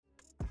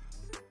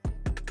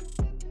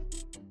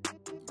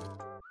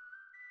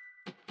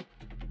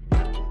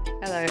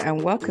Hello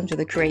and welcome to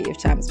the Creative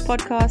Champs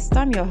podcast.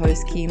 I'm your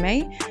host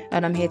Kime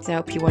and I'm here to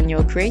help you on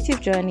your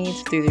creative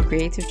journeys through the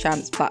Creative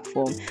Champs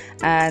platform.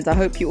 And I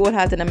hope you all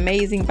had an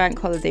amazing bank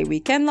holiday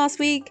weekend last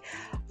week.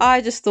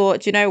 I just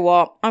thought, you know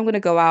what, I'm going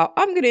to go out,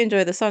 I'm going to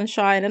enjoy the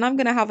sunshine and I'm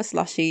going to have a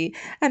slushie.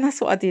 And that's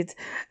what I did.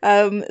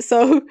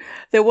 So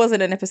there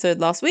wasn't an episode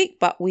last week,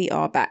 but we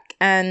are back.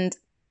 And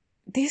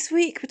this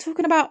week we're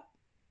talking about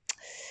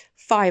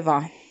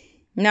FIVERR.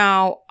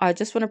 Now, I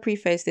just want to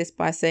preface this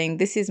by saying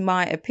this is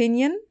my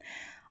opinion.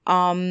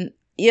 I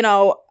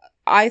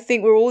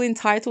think we're all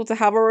entitled to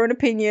have our own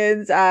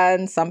opinions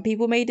and some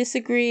people may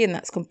disagree and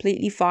that's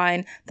completely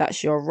fine.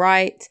 That's your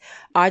right.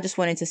 I just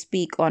wanted to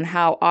speak on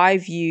how I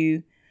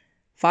view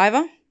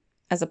FIVERR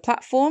as a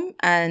platform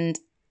and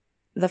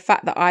the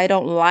fact that I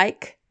don't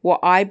like what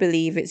I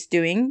believe it's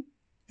doing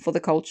for the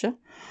culture.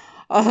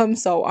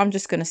 So I'm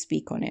just going to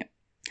speak on it.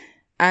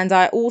 And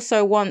I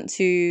also want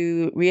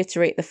to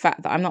reiterate the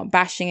fact that I'm not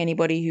bashing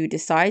anybody who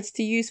decides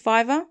to use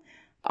FIVERR.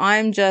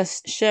 I'm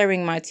just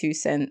sharing my 2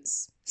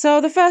 cents.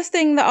 So the first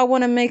thing that I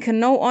want to make a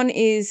note on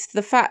is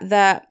the fact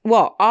that,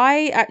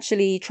 I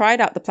actually tried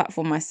out the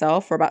platform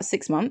myself for about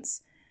 6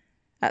 months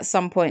at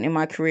some point in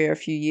my career a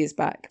few years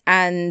back.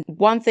 And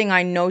one thing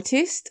I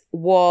noticed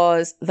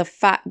was the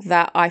fact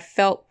that I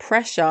felt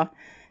pressure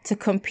to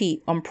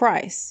compete on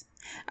price.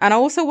 And I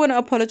also want to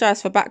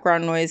apologize for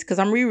background noise because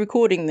I'm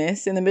re-recording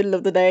this in the middle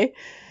of the day.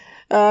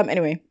 I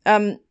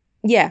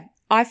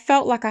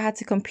felt like I had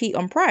to compete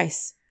on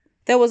price.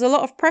 There was a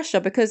lot of pressure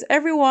because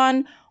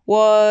everyone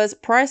was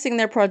pricing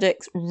their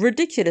projects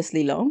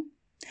ridiculously low.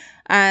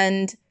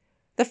 And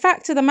the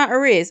fact of the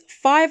matter is,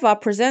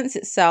 FIVERR presents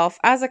itself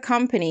as a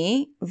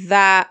company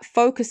that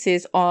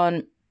focuses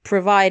on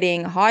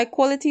providing high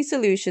quality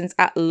solutions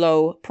at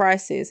low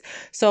prices.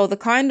 So the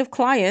kind of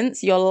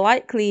clients you're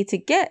likely to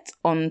get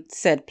on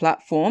said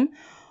platform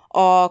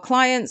are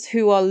clients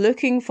who are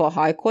looking for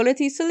high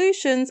quality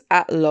solutions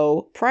at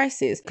low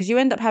prices, because you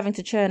end up having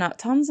to churn out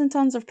tons and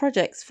tons of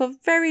projects for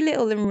very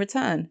little in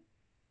return.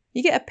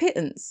 You get a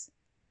pittance.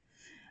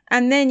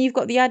 And then you've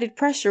got the added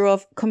pressure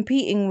of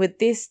competing with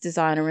this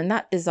designer and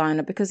that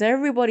designer because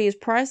everybody is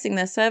pricing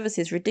their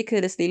services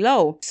ridiculously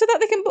low so that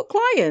they can book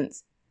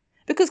clients.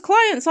 Because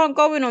clients aren't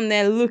going on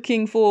there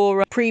looking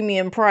for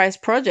premium price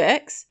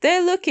projects.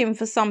 They're looking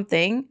for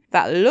something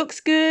that looks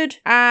good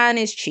and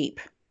is cheap.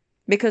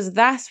 Because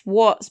that's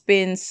what's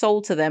been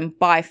sold to them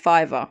by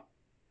FIVERR.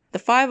 The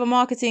FIVERR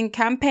marketing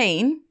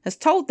campaign has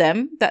told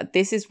them that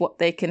this is what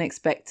they can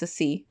expect to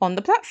see on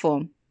the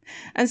platform.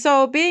 And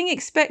so being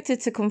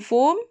expected to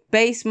conform,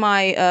 base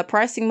my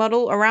pricing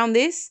model around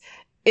this,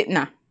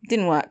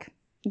 didn't work.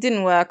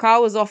 Didn't work. I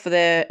was off of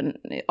there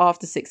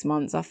after 6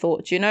 months. I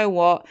thought, you know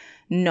what?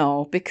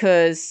 No,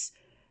 because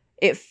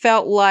it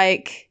felt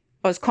like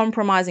I was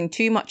compromising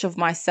too much of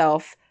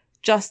myself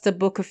just to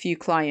book a few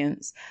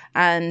clients.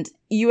 And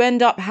you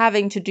end up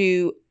having to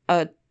do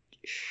a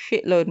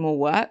shitload more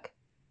work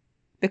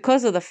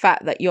because of the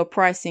fact that you're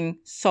pricing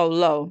so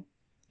low,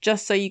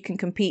 just so you can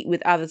compete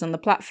with others on the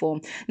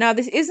platform. Now,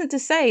 this isn't to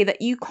say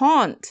that you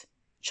can't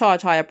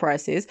charge higher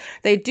prices.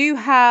 They do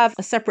have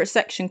a separate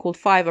section called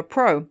FIVERR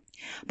Pro.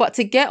 But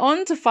to get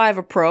onto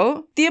FIVERR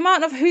Pro, the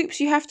amount of hoops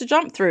you have to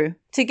jump through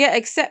to get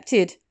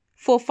accepted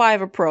for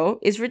FIVERR Pro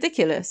is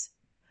ridiculous.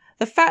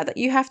 The fact that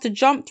you have to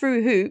jump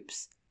through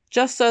hoops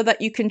just so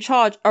that you can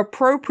charge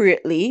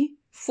appropriately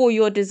for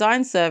your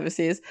design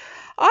services,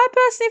 I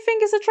personally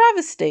think is a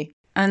travesty.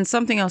 And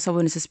something else I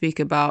wanted to speak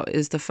about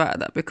is the fact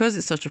that because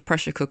it's such a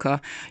pressure cooker,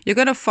 you're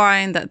going to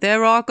find that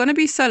there are going to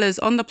be sellers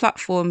on the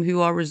platform who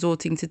are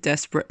resorting to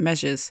desperate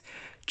measures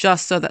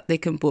just so that they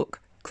can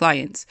book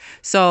clients.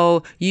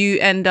 So you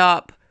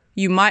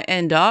might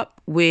end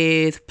up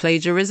with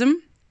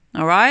plagiarism.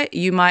 All right.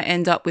 You might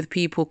end up with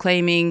people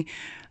claiming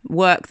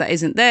work that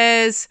isn't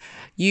theirs.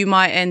 You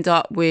might end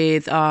up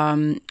with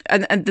and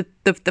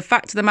the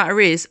fact of the matter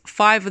is,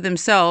 FIVERR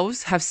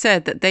themselves have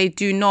said that they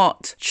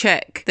don't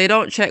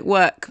check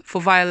work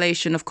for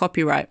violation of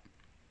copyright.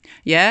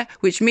 Yeah,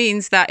 which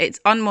means that it's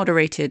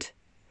unmoderated.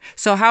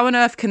 So how on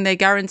earth can they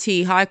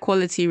guarantee high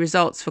quality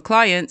results for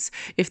clients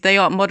if they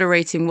aren't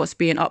moderating what's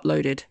being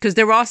uploaded? Because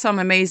there are some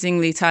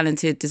amazingly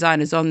talented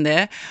designers on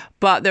there,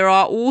 but there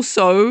are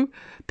also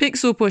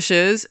pixel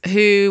pushers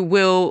who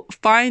will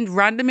find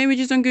random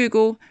images on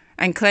Google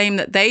and claim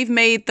that they've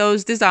made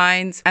those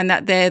designs and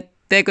that they're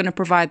going to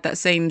provide that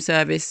same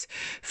service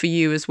for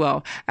you as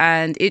well.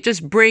 And it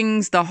just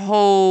brings the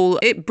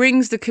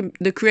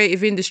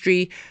creative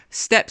industry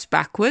steps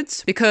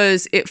backwards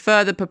because it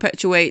further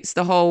perpetuates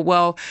the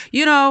whole,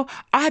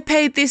 I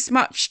paid this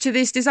much to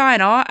this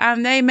designer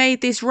and they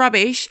made this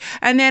rubbish.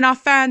 And then I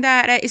found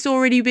out that it's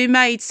already been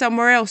made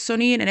somewhere else on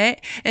the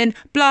internet and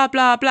blah,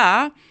 blah,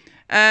 blah.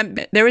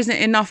 There isn't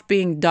enough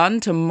being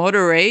done to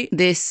moderate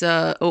this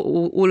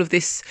all of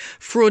this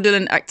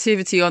fraudulent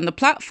activity on the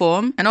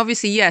platform. And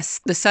obviously,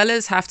 yes, the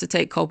sellers have to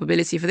take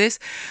culpability for this.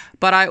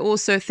 But I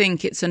also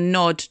think it's a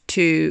nod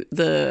to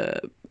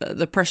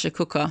the pressure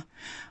cooker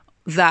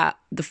that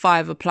the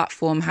FIVERR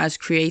platform has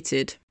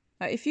created.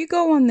 If you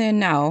go on there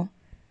now,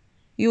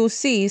 you'll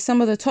see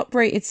some of the top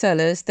rated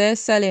sellers, they're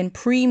selling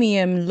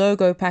premium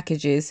logo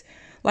packages,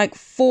 like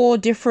 4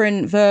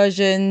 different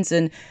versions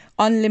and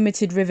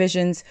unlimited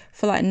revisions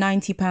for like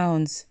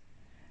 £90.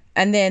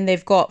 And then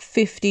they've got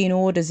 15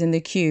 orders in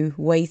the queue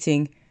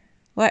waiting.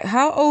 Like,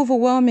 how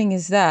overwhelming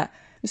is that?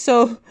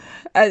 So,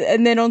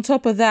 and then on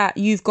top of that,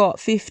 you've got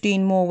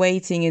 15 more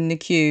waiting in the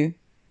queue,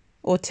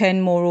 or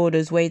 10 more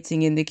orders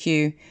waiting in the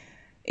queue.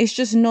 It's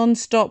just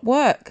non-stop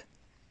work,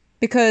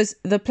 because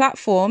the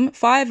platform,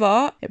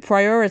 FIVERR, it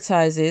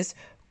prioritizes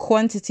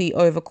quantity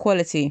over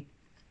quality.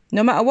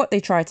 No matter what they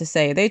try to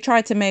say, they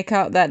try to make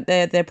out that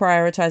they're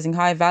prioritizing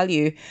high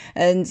value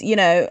and,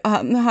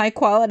 high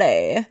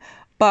quality,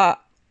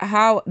 but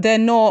how they're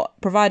not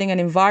providing an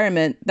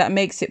environment that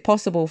makes it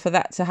possible for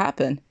that to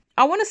happen.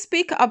 I want to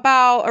speak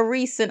about a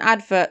recent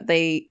advert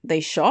they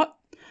shot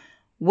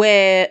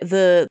where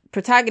the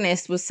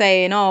protagonist was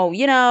saying,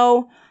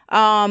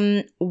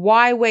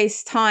 why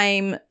waste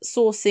time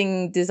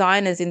sourcing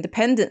designers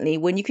independently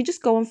when you can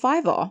just go on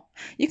FIVERR?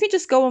 You can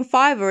just go on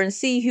FIVERR and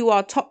see who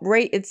our top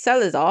rated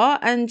sellers are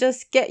and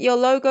just get your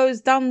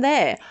logos done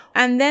there.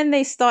 And then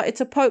they started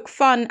to poke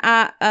fun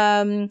at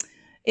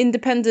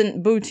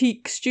independent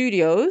boutique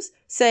studios,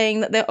 saying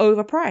that they're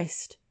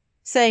overpriced,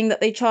 saying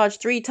that they charge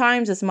 3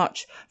 times as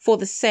much for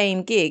the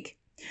same gig.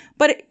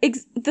 But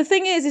the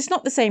thing is, it's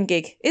not the same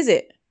gig, is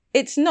it?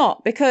 It's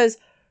not, because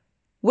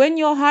when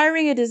you're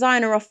hiring a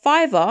designer off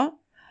FIVERR,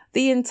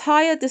 the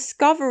entire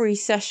discovery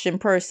session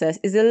process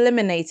is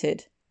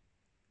eliminated,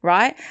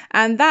 right?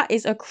 And that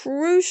is a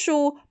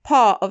crucial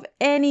part of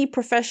any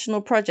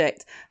professional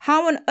project.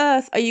 How on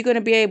earth are you going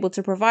to be able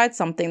to provide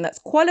something that's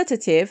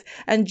qualitative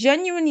and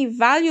genuinely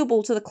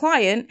valuable to the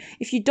client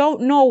if you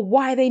don't know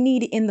why they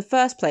need it in the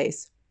first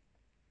place?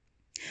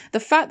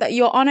 The fact that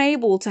you're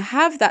unable to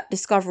have that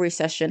discovery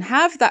session,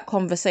 have that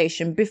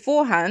conversation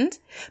beforehand,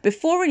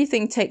 before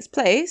anything takes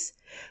place,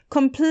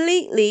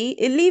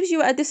 it leaves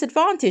you at a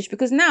disadvantage,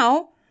 because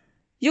now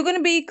you're going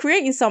to be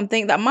creating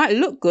something that might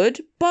look good,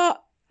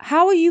 but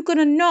how are you going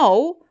to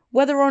know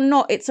whether or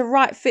not it's a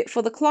right fit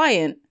for the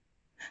client?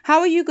 How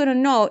are you going to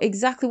know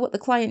exactly what the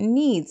client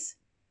needs?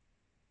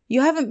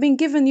 You haven't been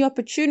given the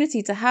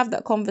opportunity to have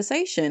that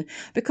conversation,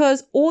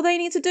 because all they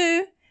need to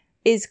do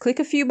is click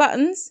a few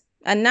buttons.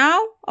 And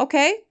now,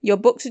 okay, you're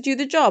booked to do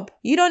the job.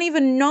 You don't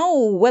even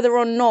know whether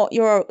or not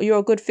you're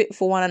a good fit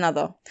for one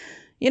another.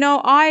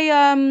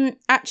 I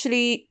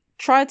actually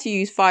tried to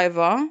use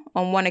FIVERR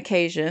on one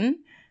occasion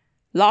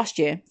last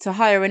year to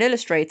hire an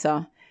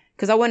illustrator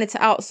because I wanted to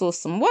outsource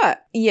some work.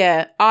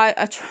 Yeah,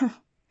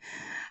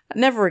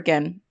 never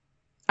again.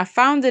 I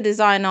found a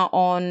designer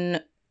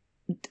on,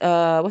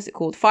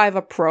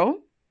 FIVERR Pro.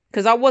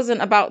 Because I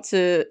wasn't about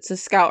to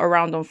scout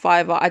around on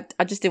FIVERR.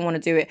 I just didn't want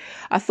to do it.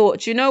 I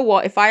thought, you know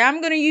what? If I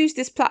am going to use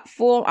this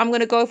platform, I'm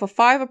going to go for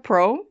FIVERR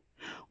Pro,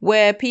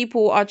 where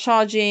people are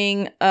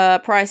charging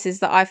prices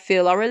that I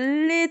feel are a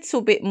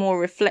little bit more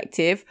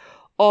reflective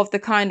of the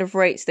kind of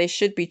rates they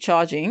should be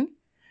charging.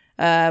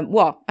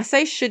 I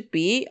say should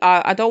be.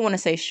 I don't want to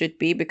say should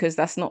be, because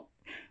that's not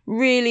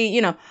really,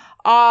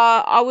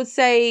 I would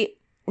say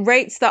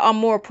rates that are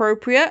more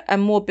appropriate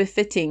and more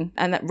befitting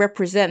and that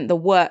represent the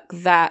work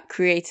that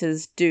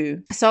creators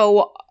do.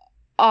 So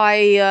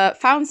I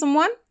found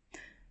someone.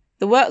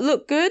 The work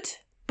looked good,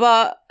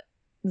 but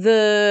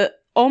the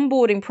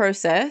onboarding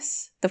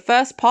process, the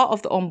first part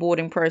of the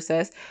onboarding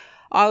process,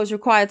 I was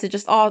required to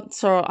just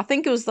answer. I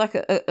think it was like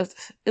it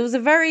was a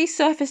very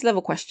surface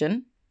level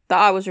question that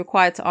I was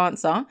required to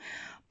answer,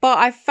 but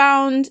I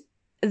found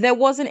there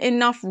wasn't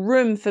enough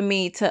room for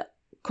me to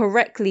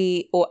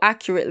correctly or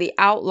accurately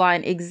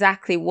outline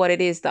exactly what it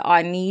is that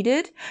I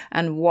needed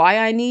and why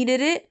I needed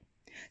it.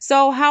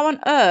 So how on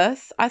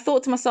earth, I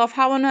thought to myself,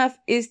 how on earth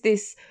is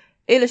this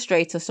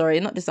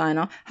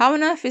designer, how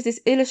on earth is this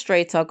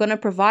illustrator going to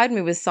provide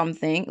me with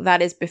something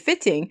that is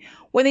befitting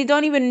when they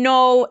don't even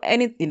know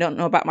anything? They don't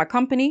know about my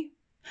company.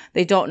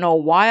 They don't know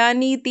why I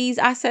need these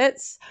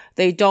assets.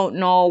 They don't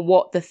know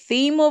what the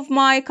theme of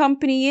my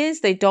company is.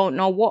 They don't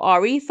know what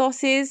our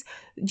ethos is.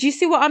 Do you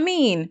see what I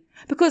mean?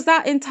 Because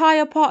that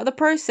entire part of the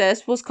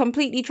process was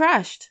completely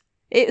trashed.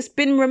 It's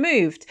been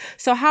removed.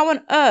 So how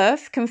on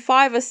earth can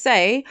FIVERR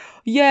say,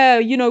 yeah,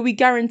 we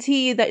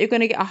guarantee that you're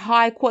going to get a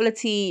high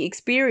quality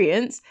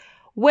experience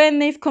when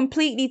they've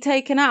completely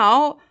taken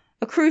out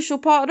a crucial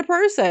part of the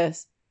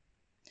process?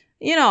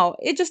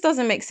 It just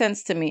doesn't make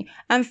sense to me.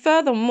 And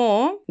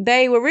furthermore,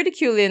 they were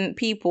ridiculing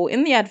people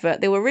in the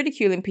advert. They were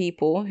ridiculing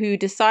people who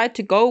decide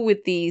to go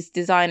with these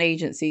design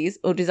agencies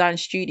or design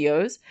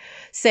studios,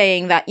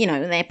 saying that,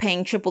 they're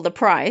paying triple the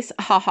price,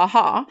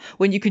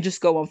 when you can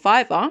just go on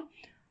FIVERR.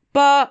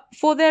 But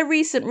for their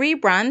recent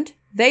rebrand,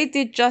 they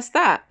did just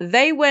that.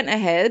 They went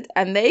ahead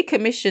and they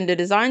commissioned a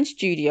design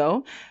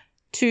studio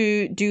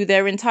to do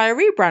their entire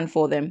rebrand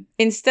for them,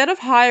 instead of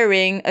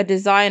hiring a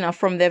designer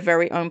from their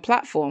very own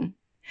platform.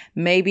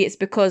 Maybe it's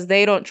because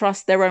they don't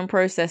trust their own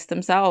process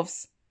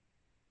themselves.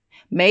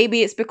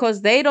 Maybe it's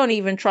because they don't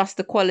even trust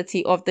the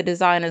quality of the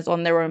designers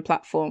on their own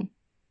platform.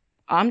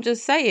 I'm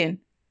just saying.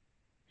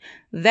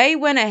 They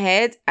went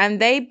ahead and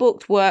they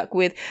booked work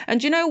with,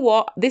 and you know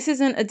what? This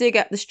isn't a dig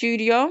at the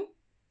studio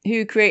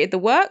who created the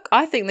work.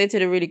 I think they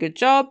did a really good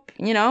job.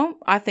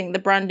 I think the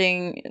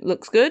branding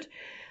looks good.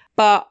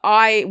 But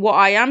what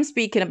I am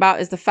speaking about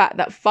is the fact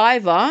that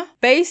FIVERR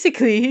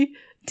basically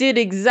did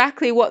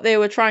exactly what they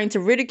were trying to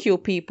ridicule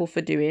people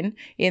for doing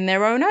in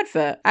their own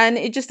advert. And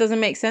it just doesn't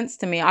make sense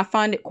to me. I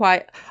find it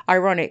quite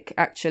ironic,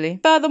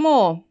 actually.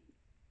 Furthermore,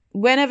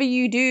 whenever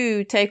you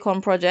do take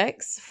on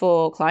projects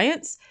for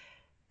clients,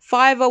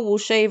 FIVERR will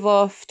shave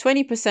off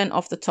 20%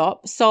 off the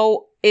top.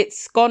 So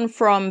it's gone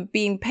from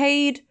being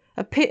paid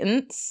a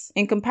pittance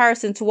in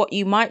comparison to what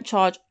you might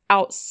charge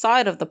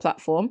outside of the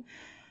platform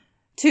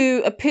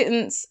to a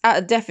pittance at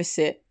a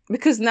deficit,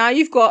 because now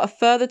you've got a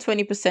further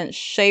 20%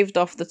 shaved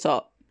off the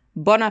top.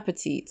 Bon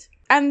appetit.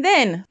 And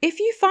then if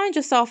you find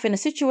yourself in a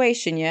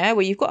situation,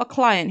 where you've got a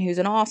client who's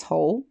an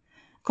asshole,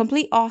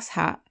 complete ass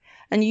hat,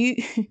 and you,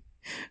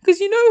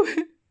 because I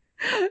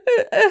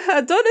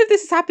don't know if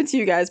this has happened to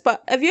you guys,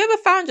 but have you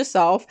ever found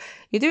yourself,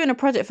 you're doing a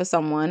project for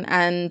someone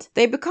and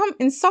they become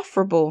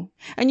insufferable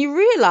and you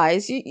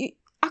realize I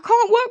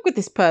can't work with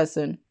this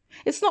person.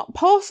 It's not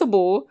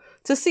possible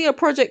to see a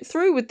project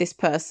through with this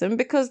person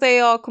because they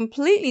are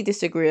completely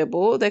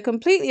disagreeable. They're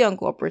completely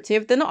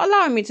uncooperative. They're not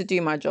allowing me to do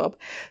my job.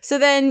 So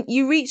then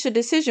you reach a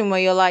decision where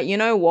you're like, you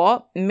know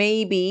what?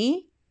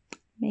 Maybe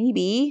I'm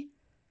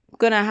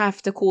going to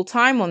have to call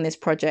time on this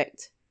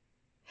project.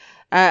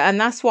 And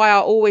that's why I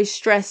always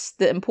stress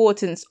the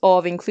importance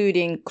of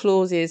including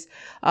clauses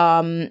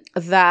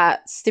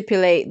that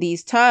stipulate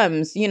these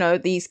terms,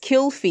 these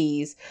kill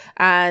fees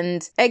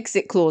and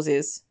exit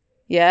clauses.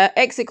 Yeah,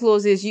 exit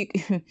clauses, you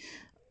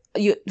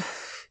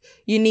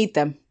need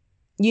them.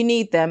 You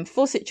need them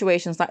for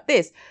situations like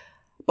this.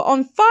 But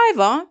on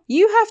FIVERR,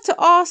 you have to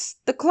ask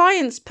the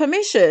client's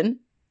permission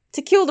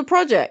to kill the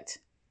project.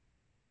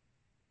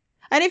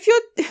 And if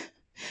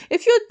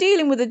you're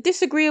dealing with a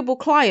disagreeable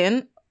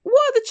client, what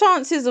are the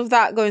chances of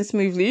that going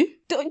smoothly?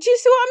 Do you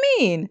see what I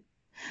mean?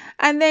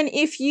 And then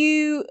if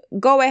you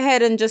go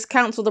ahead and just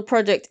cancel the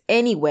project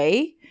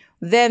anyway,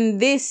 then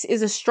this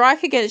is a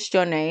strike against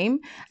your name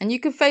and you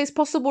can face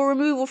possible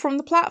removal from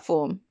the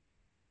platform.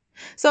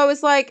 So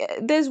it's like,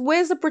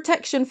 where's the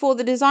protection for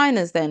the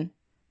designers then?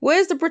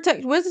 Where's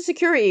the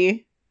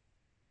security?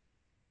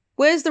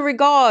 Where's the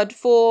regard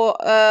for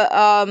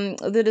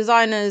the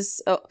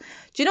designers? Do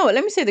you know what?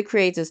 Let me say the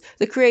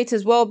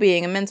creators'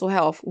 well-being and mental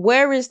health.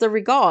 Where is the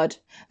regard?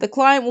 The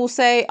client will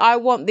say, I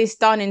want this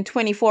done in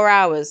 24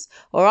 hours,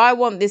 or I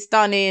want this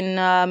done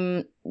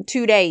in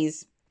 2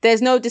 days.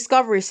 There's no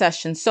discovery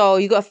session, so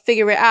you got to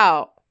figure it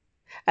out.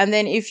 And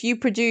then if you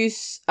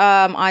produce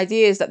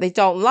ideas that they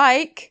don't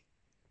like,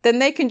 then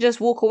they can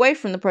just walk away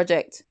from the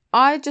project.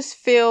 I just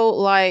feel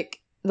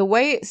like the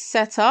way it's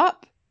set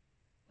up,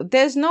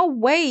 there's no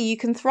way you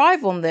can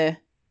thrive on there.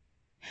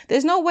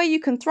 There's no way you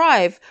can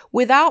thrive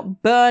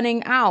without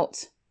burning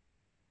out.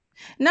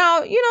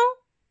 Now,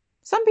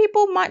 some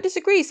people might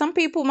disagree. Some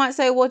people might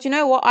say, well, do you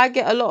know what? I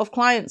get a lot of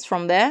clients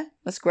from there.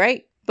 That's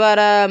great.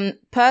 But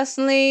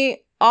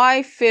personally,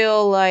 I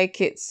feel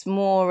like it's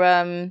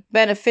more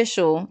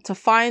beneficial to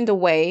find a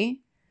way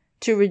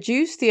to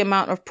reduce the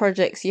amount of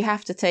projects you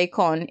have to take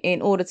on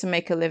in order to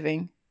make a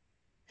living.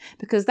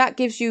 Because that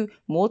gives you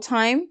more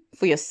time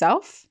for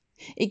yourself.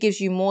 It gives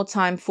you more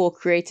time for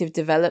creative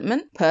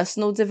development,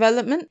 personal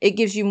development. It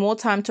gives you more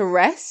time to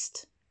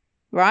rest,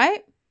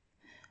 right?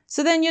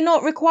 So then you're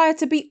not required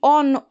to be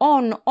on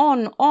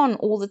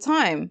all the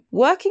time.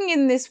 Working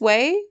in this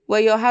way,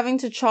 where you're having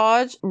to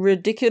charge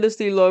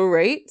ridiculously low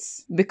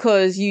rates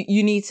because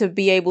you need to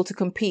be able to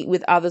compete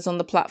with others on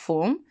the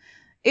platform,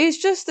 is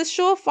just a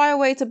surefire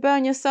way to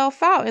burn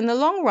yourself out in the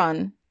long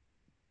run.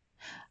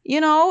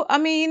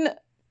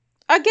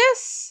 I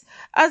guess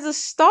as a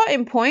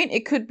starting point,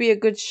 it could be a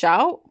good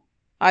shout,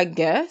 I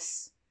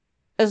guess,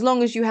 as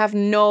long as you have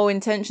no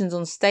intentions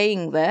on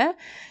staying there.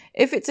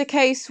 If it's a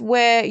case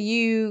where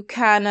you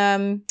can,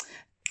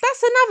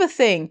 that's another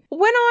thing.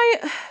 When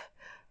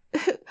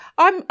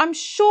I'm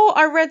sure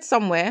I read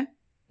somewhere,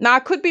 now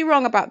I could be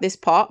wrong about this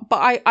part,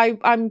 but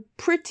I'm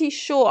pretty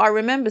sure I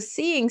remember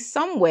seeing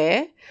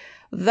somewhere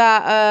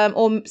that,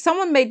 or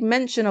someone made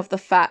mention of the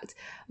fact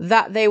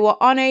that they were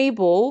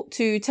unable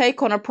to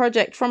take on a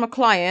project from a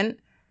client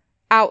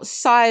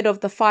outside of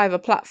the FIVERR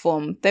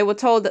platform. They were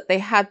told that they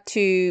had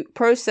to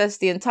process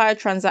the entire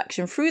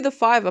transaction through the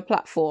FIVERR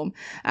platform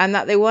and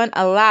that they weren't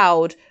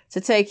allowed to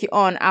take it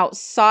on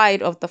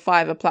outside of the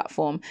FIVERR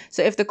platform.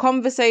 So if the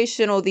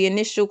conversation or the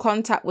initial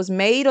contact was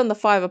made on the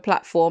FIVERR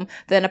platform,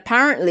 then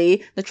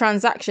apparently the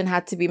transaction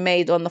had to be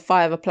made on the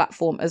FIVERR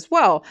platform as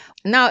well.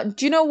 Now,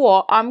 do you know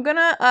what? I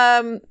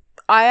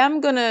am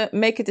gonna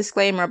make a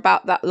disclaimer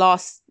about that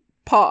last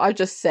part I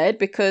just said,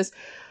 because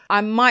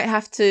I might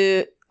have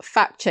to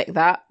fact check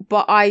that,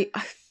 but I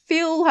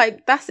feel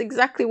like that's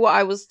exactly what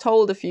I was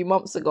told a few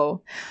months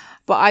ago.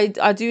 But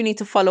I do need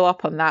to follow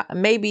up on that,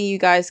 and maybe you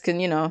guys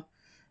can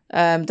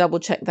double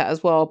check that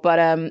as well. But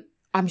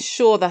I'm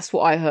sure that's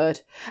what I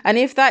heard, and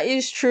if that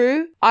is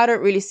true, I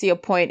don't really see a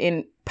point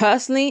in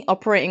personally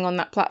operating on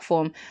that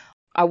platform.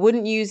 I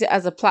wouldn't use it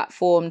as a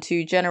platform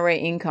to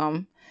generate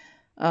income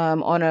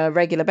on a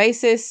regular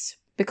basis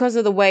because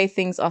of the way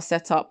things are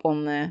set up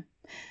on there.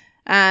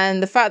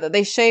 And the fact that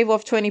they shave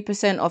off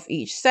 20% off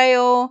each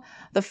sale,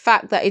 the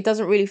fact that it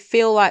doesn't really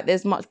feel like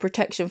there's much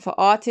protection for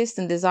artists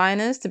and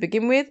designers to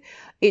begin with,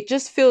 it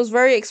just feels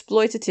very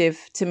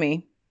exploitative to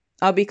me.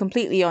 I'll be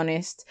completely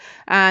honest.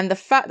 And the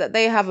fact that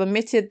they have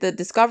omitted the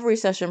discovery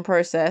session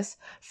process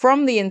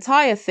from the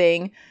entire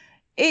thing,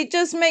 it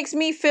just makes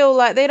me feel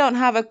like they don't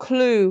have a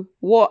clue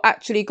what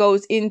actually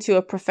goes into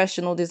a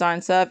professional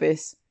design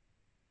service.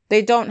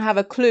 They don't have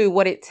a clue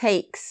what it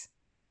takes.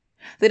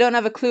 They don't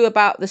have a clue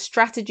about the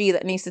strategy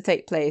that needs to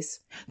take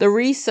place, the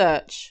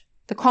research,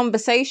 the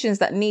conversations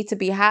that need to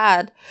be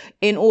had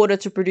in order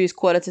to produce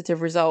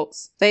qualitative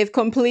results. They've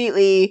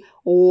completely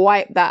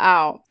wiped that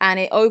out, and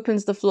it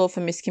opens the floor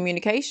for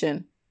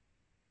miscommunication.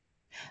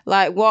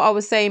 Like what I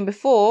was saying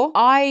before,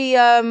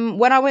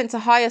 when I went to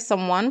hire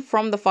someone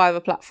from the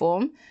FIVERR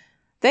platform,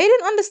 they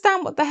didn't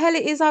understand what the hell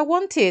it is I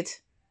wanted.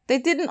 They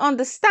didn't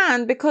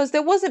understand because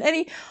there wasn't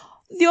any...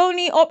 The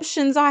only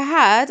options I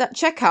had at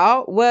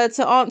checkout were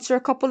to answer a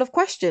couple of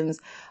questions.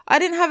 I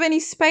didn't have any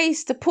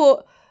space to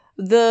put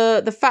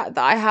the fact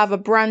that I have a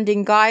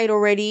branding guide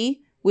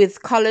already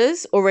with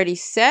colors already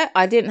set.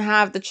 I didn't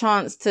have the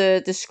chance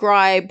to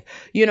describe,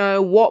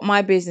 what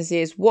my business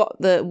is, what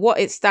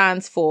it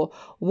stands for,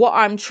 what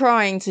I'm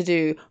trying to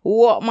do,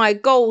 what my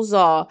goals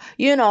are.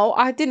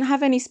 I didn't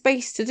have any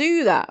space to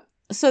do that.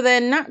 So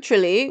then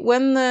naturally,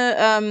 when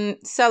the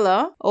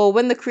seller or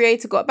when the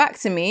creator got back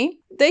to me,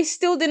 they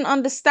still didn't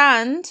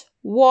understand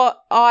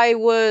what I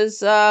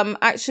was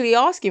actually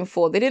asking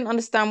for. They didn't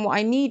understand what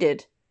I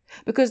needed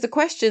because the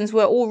questions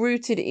were all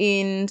rooted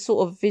in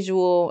sort of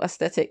visual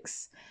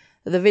aesthetics,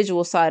 the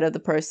visual side of the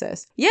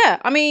process. Yeah,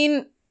 I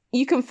mean,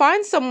 you can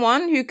find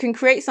someone who can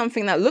create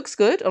something that looks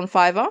good on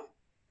FIVERR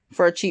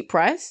for a cheap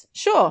price.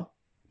 Sure.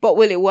 But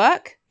will it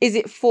work? Is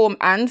it form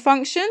and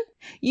function?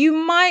 You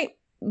might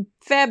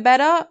fare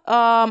better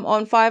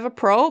on FIVERR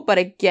Pro, but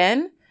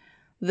again,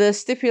 the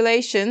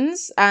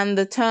stipulations and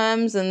the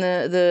terms and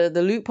the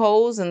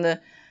loopholes and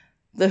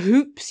the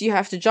hoops you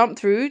have to jump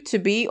through to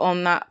be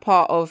on that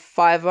part of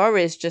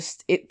FIVERR is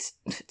just,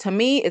 to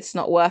me, it's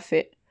not worth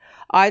it.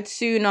 I'd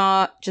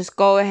sooner just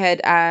go ahead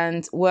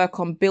and work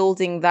on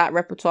building that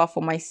repertoire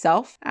for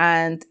myself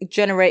and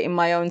generating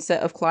my own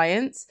set of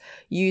clients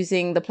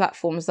using the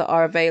platforms that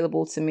are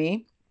available to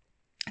me,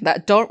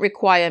 that don't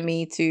require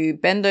me to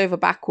bend over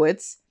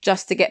backwards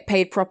just to get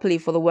paid properly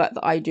for the work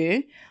that I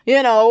do.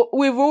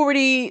 We've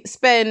already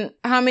spent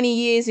how many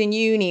years in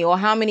uni or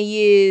how many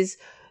years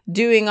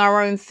doing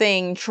our own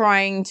thing,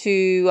 trying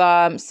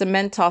to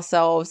cement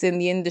ourselves in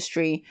the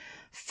industry,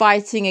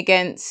 fighting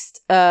against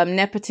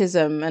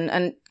nepotism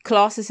and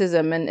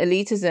classism and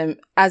elitism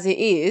as it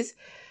is,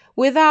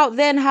 without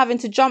then having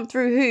to jump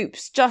through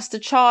hoops just to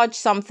charge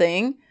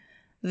something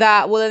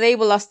that will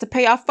enable us to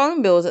pay our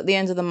phone bills at the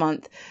end of the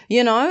month.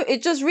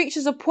 It just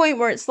reaches a point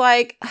where it's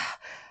like,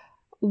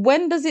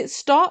 when does it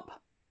stop?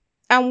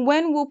 And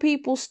when will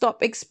people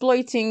stop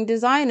exploiting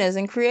designers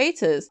and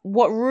creators?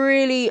 What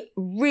really,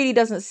 really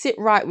doesn't sit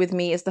right with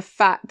me is the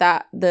fact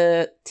that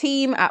the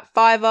team at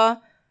FIVERR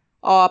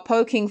are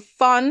poking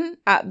fun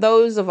at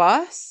those of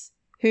us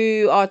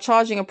who are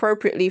charging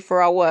appropriately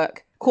for our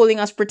work,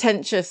 calling us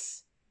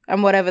pretentious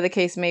and whatever the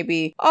case may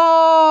be.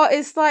 Oh,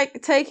 it's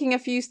like taking a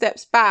few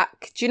steps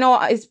back. Do you know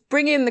what? It's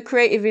bringing the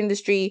creative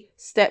industry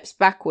steps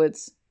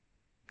backwards.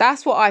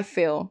 That's what I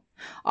feel.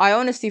 I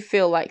honestly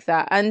feel like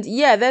that. And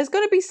yeah, there's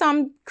going to be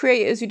some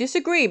creators who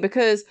disagree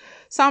because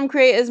some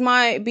creators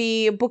might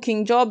be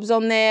booking jobs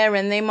on there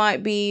and they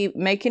might be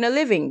making a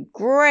living.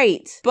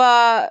 Great.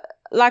 But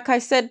like I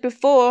said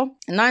before,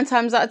 9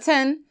 times out of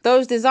 10,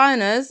 those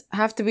designers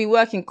have to be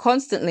working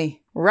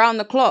constantly, round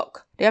the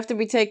clock. They have to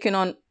be taking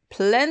on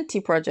plenty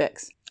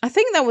projects. I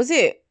think that was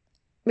it,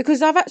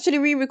 because I've actually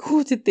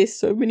re-recorded this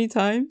so many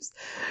times,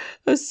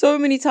 because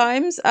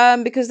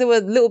there were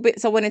little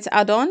bits I wanted to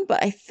add on,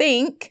 but I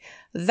think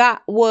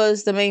that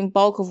was the main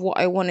bulk of what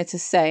I wanted to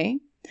say.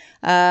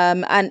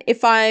 And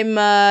if I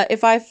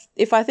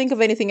think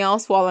of anything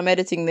else while I'm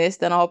editing this,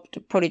 then I'll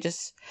probably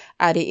just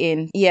add it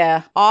in.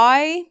 Yeah,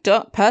 I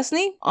don't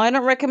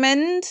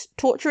recommend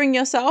torturing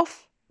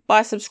yourself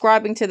by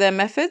subscribing to their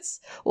methods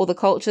or the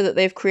culture that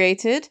they've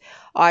created.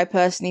 I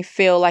personally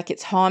feel like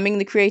it's harming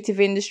the creative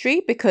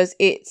industry because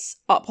it's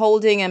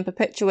upholding and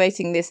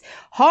perpetuating this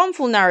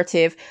harmful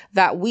narrative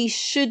that we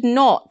should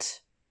not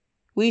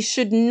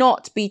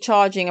be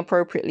charging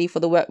appropriately for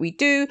the work we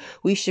do.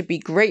 We should be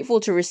grateful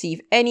to receive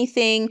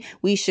anything.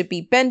 We should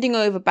be bending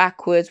over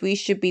backwards. We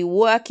should be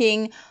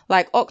working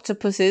like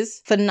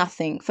octopuses for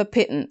nothing, for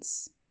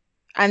pittance,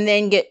 and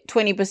then get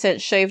 20%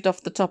 shaved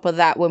off the top of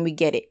that when we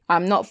get it.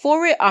 I'm not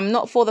for it. I'm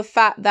not for the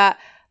fact that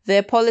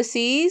their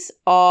policies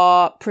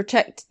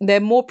they're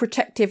more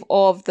protective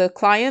of the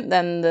client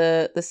than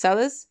the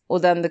sellers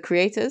or than the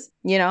creators,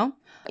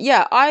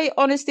 Yeah, I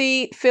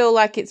honestly feel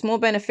like it's more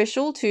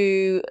beneficial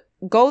to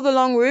go the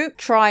long route,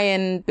 try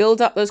and build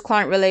up those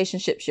client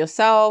relationships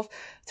yourself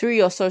through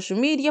your social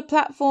media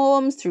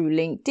platforms, through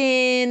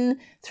LinkedIn,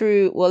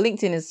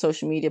 LinkedIn is a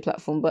social media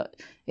platform, but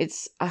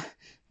it's, I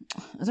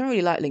don't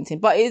really like LinkedIn,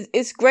 but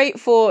it's great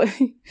for,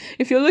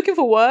 if you're looking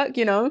for work,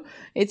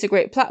 it's a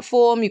great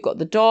platform. You've got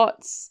the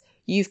dots.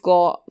 You've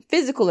got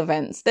physical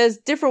events. There's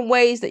different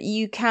ways that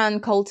you can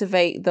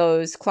cultivate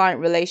those client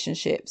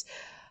relationships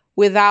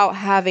without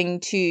having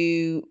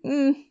to,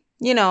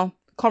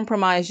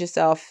 compromise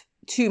yourself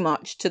too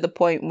much to the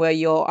point where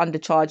you're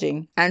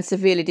undercharging and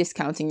severely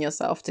discounting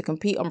yourself to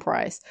compete on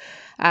price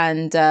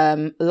and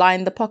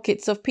line the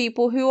pockets of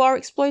people who are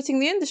exploiting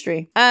the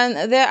industry.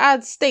 And their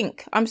ads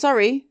stink. I'm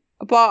sorry,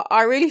 but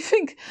I really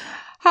think,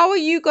 how are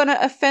you going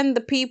to offend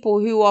the people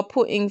who are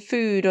putting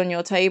food on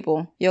your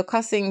table? You're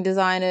cussing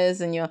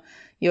designers and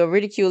you're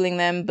ridiculing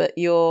them, but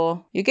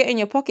you're getting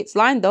your pockets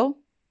lined though.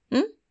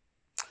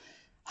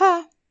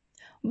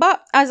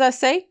 But as I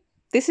say,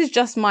 this is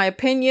just my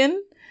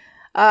opinion.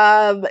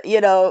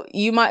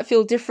 You might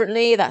feel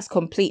differently. That's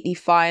completely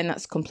fine.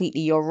 That's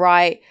completely your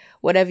right.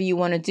 Whatever you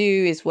want to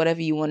do is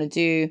whatever you want to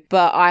do.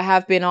 But I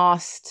have been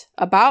asked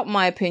about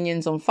my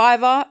opinions on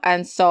FIVERR,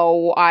 and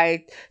so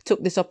I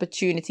took this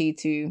opportunity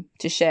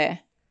to share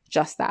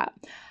just that.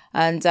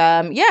 And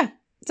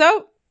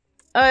so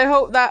I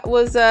hope that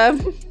was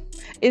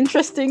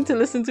interesting to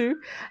listen to.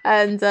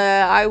 And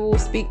I will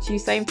speak to you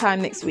same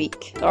time next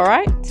week. All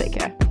right, take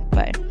care.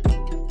 Bye.